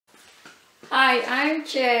Hi, I'm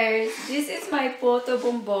Cheers. This is my Puto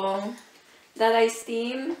Bumbong that I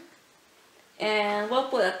steam and we'll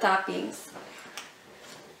put a toppings.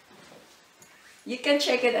 You can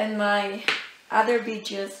check it in my other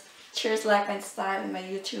videos, Cheers Life and Style, in my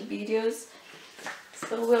YouTube videos.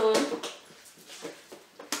 So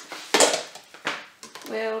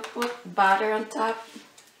we'll put butter on top.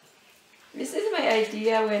 This is my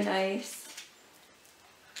idea when I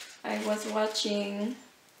was watching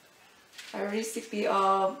a recipe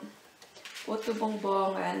of Puto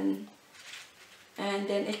Bumbong and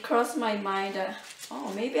then it crossed my mind that,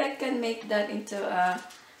 oh, maybe I can make that into a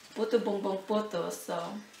Puto Bumbong Puto. So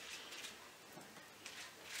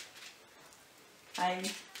I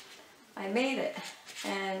made it,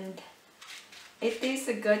 and it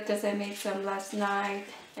tasted good because I made some last night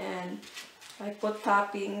and I put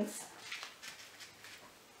toppings,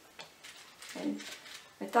 and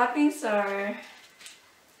the toppings are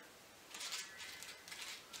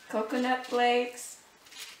coconut flakes,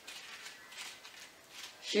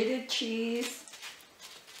 shredded cheese,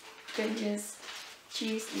 you can use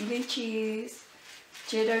cheese, even cheese,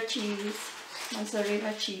 cheddar cheese,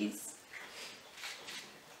 mozzarella cheese.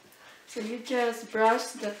 So you just brush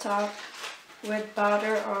the top with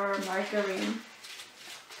butter or margarine.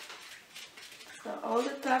 So all the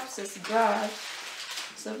tops is brushed.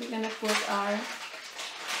 So we're gonna put our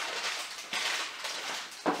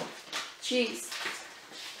cheese.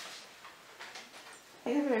 I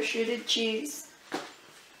have our shredded cheese.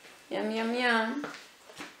 Yum, yum, yum.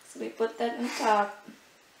 So we put that on top.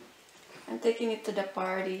 I'm taking it to the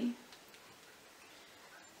party,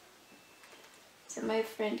 so my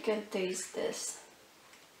friend can taste this.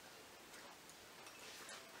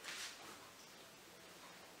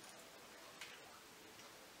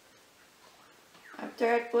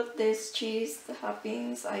 After I put this cheese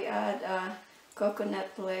toppings, I add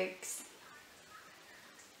coconut flakes.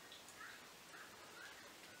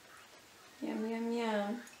 Yum, yum,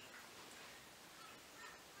 yum.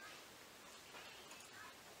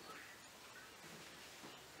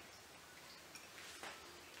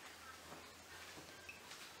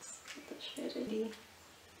 Ready.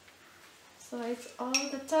 So it's all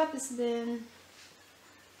the top has been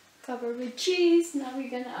covered with cheese. Now we're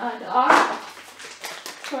gonna add our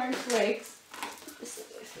cornflakes. This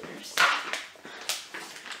away first.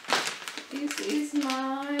 This is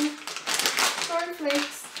my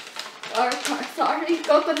cornflakes, or sorry,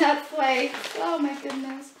 coconut flakes. Oh my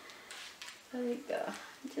goodness. There we go.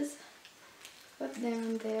 Just put them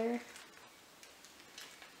in there.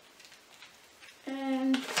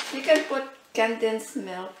 And you can put condensed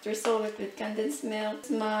milk, drizzle it with condensed milk. It's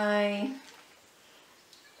my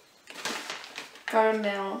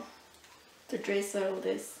caramel to drizzle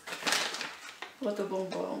this Puto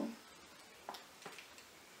Bumbong.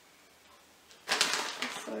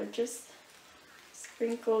 So just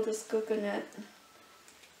sprinkle this coconut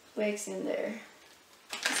flakes in there.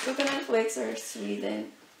 These coconut flakes are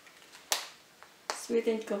sweetened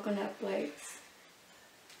coconut flakes.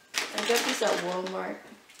 I got this at Walmart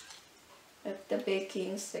at the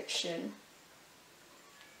baking section.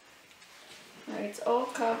 Now it's all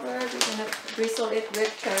covered. We're gonna drizzle it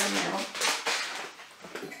with caramel.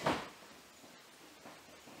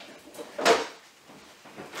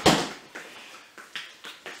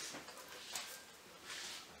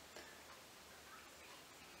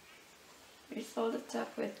 Drizzle the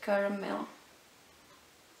top with caramel.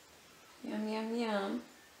 Yum, yum, yum.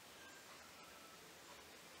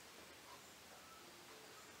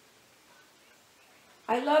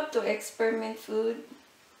 I love to experiment food.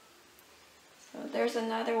 So there's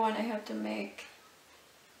another one I have to make.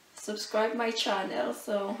 Subscribe my channel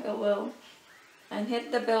so it will, and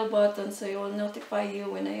hit the bell button so it will notify you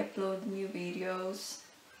when I upload new videos.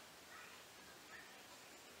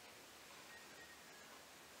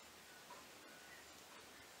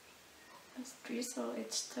 Let's drizzle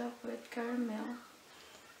each top with caramel.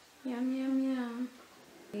 Yum, yum,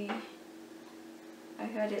 yum. I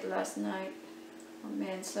had it last night. Oh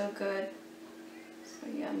man, so good. So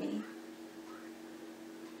yummy.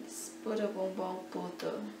 It's Puto Bumbong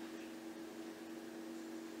Puto.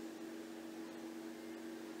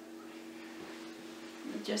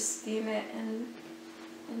 You just steam it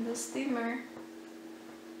in the steamer.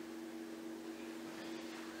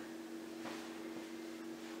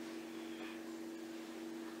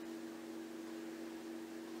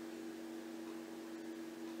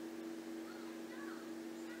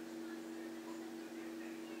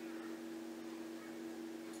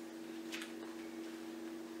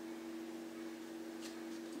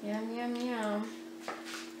 Yum, yum, yum.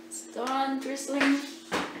 It's done drizzling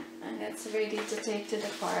and it's ready to take to the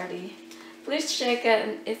party. Please check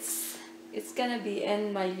it. It's gonna be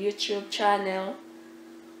in my YouTube channel.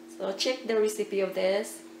 So check the recipe of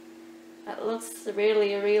this. That looks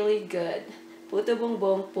really, really good. Puto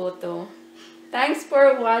Bumbong Puto. Thanks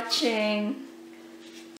for watching.